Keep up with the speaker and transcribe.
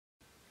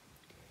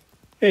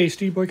Hey,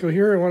 Steve Boyko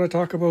here. I want to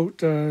talk about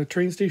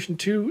TrainStation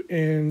 2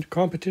 and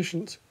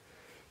competitions.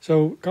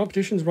 So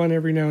competitions run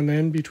every now and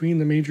then between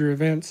the major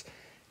events,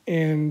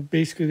 and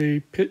basically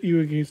they pit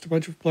you against a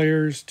bunch of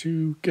players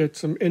to get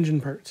some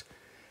engine parts.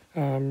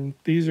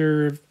 These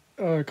are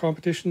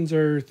competitions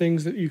are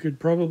things that you could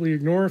probably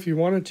ignore if you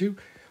wanted to,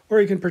 or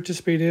you can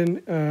participate in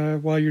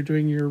while you're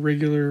doing your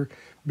regular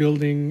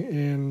building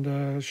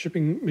and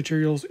shipping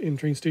materials in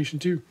TrainStation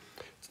 2.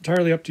 It's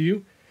entirely up to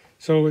you.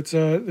 So it's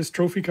this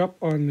trophy cup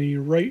on the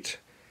right.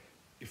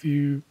 If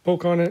you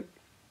poke on it,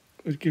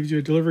 it gives you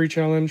a delivery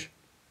challenge,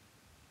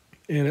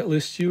 and it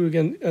lists you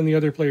again and the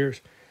other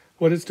players.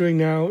 What it's doing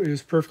now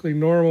is perfectly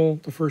normal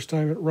the first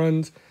time it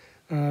runs.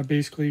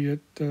 Basically,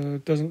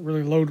 it doesn't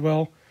really load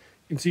well.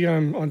 You can see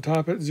I'm on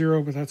top at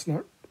 0, but that's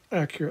not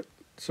accurate.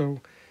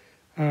 So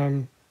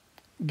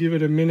give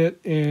it a minute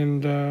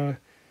and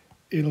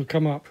it'll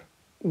come up.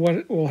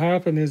 What will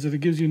happen is that it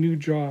gives you new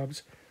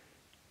jobs.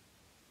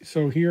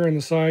 So here on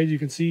the side, you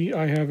can see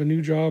I have a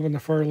new job on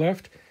the far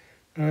left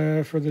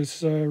for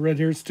this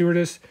red-haired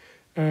stewardess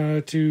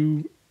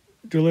to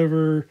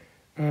deliver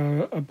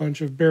a bunch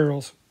of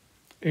barrels,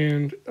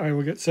 and I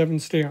will get 7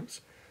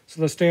 stamps.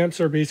 So the stamps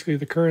are basically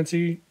the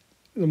currency.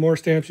 The more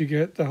stamps you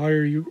get, the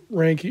higher you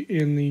rank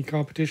in the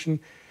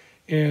competition,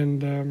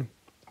 and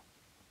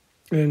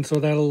so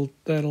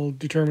that'll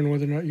determine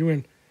whether or not you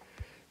win.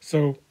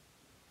 So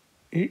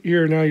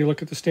here now you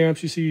look at the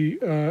stamps, you see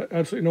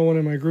absolutely no one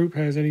in my group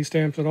has any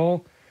stamps at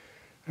all.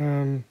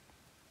 But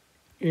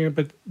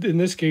in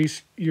this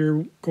case,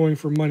 you're going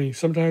for money.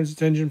 Sometimes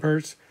it's engine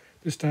parts.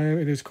 This time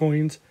it is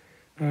coins.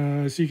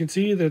 So you can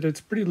see that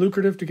it's pretty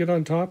lucrative to get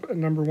on top at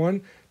number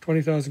 1.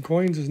 20,000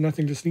 coins is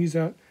nothing to sneeze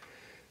at.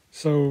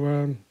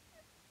 So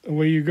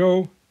away you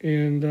go,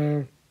 and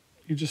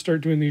you just start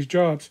doing these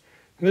jobs.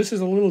 And this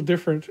is a little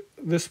different,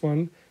 this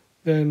one,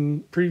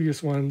 than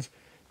previous ones.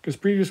 Because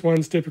previous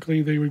ones,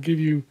 typically, they would give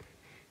you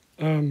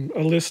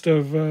a list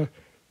of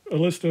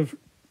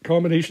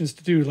combinations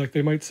to do. Like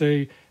they might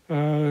say,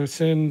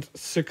 send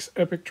 6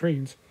 epic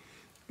trains.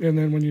 And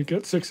then when you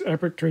get 6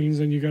 epic trains,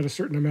 then you got a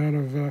certain amount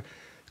of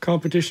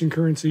competition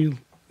currency.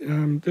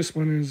 This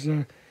one is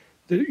that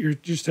you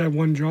just have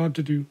one job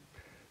to do.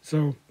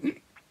 So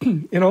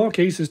in all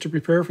cases, to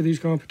prepare for these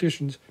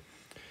competitions,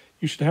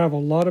 you should have a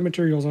lot of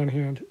materials on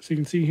hand. So you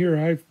can see here,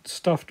 I've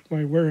stuffed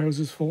my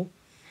warehouses full.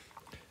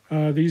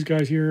 These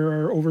guys here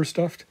are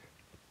overstuffed.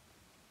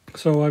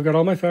 So I've got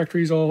all my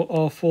factories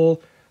all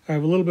full. I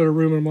have a little bit of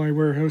room in my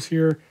warehouse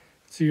here.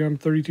 See, I'm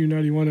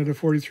 3291 out of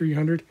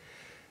 4300.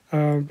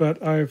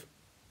 But I've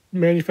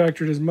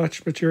manufactured as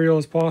much material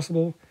as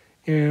possible.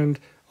 And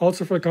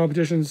also for the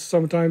competitions,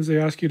 sometimes they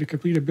ask you to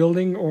complete a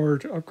building or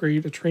to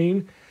upgrade a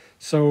train.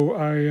 So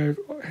I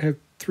have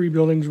 3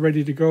 buildings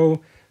ready to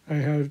go. I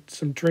have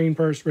some train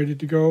parts ready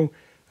to go.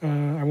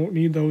 I won't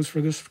need those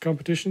for this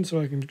competition, so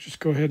I can just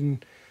go ahead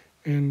and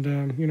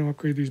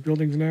upgrade these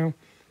buildings now.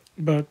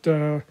 But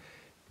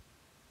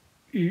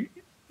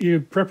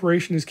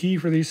preparation is key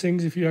for these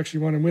things if you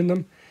actually want to win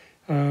them.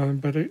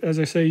 But as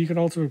I say, you can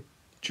also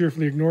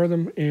cheerfully ignore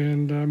them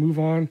and move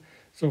on.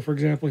 So for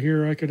example,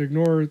 here I could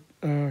ignore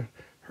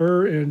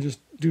her and just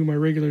do my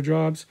regular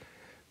jobs,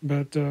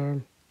 but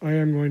I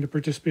am going to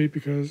participate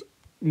because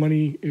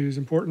money is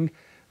important.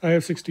 I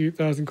have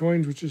 68,000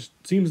 coins, which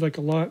seems like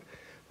a lot,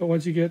 but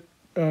once you get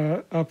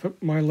up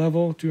at my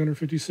level,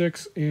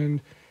 256,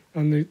 and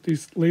on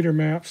these later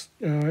maps,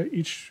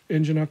 each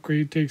engine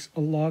upgrade takes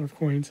a lot of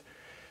coins.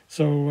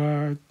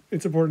 So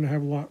it's important to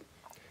have a lot.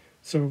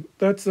 So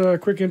that's a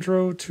quick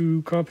intro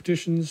to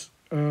competitions.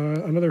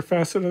 Another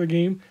facet of the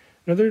game.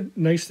 Another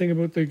nice thing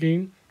about the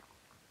game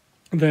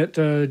that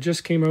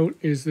just came out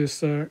is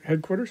this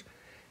headquarters.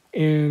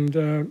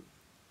 And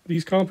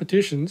these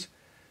competitions,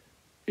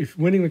 if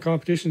winning the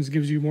competitions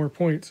gives you more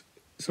points,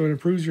 so it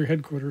improves your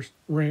headquarters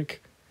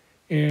rank.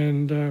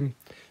 And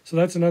so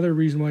that's another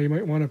reason why you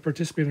might want to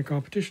participate in a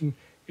competition,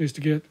 is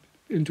to get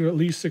into at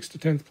least 6th to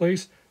 10th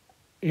place.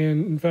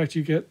 And in fact,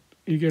 you get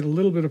a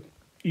little bit of,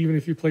 even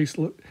if you place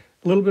a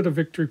little bit of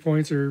victory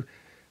points, or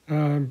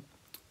even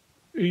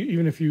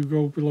if you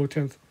go below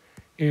 10th.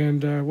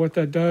 And what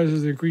that does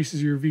is it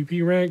increases your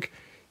VP rank,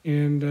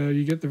 and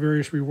you get the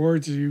various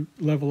rewards as you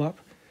level up.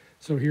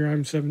 So here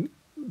I'm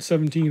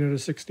 17 out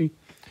of 60.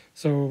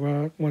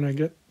 So when I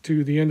get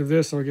to the end of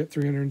this, I'll get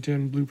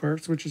 310 blue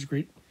parts, which is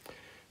great.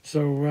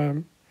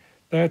 So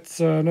that's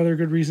another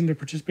good reason to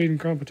participate in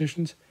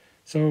competitions.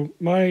 So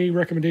my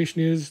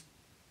recommendation is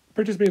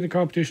participate in the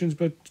competitions,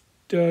 but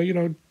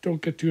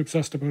don't get too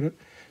obsessed about it.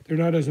 They're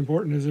not as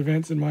important as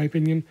events, in my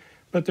opinion,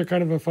 but they're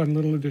kind of a fun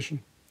little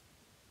addition.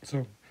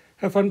 So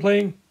have fun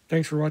playing.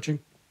 Thanks for watching.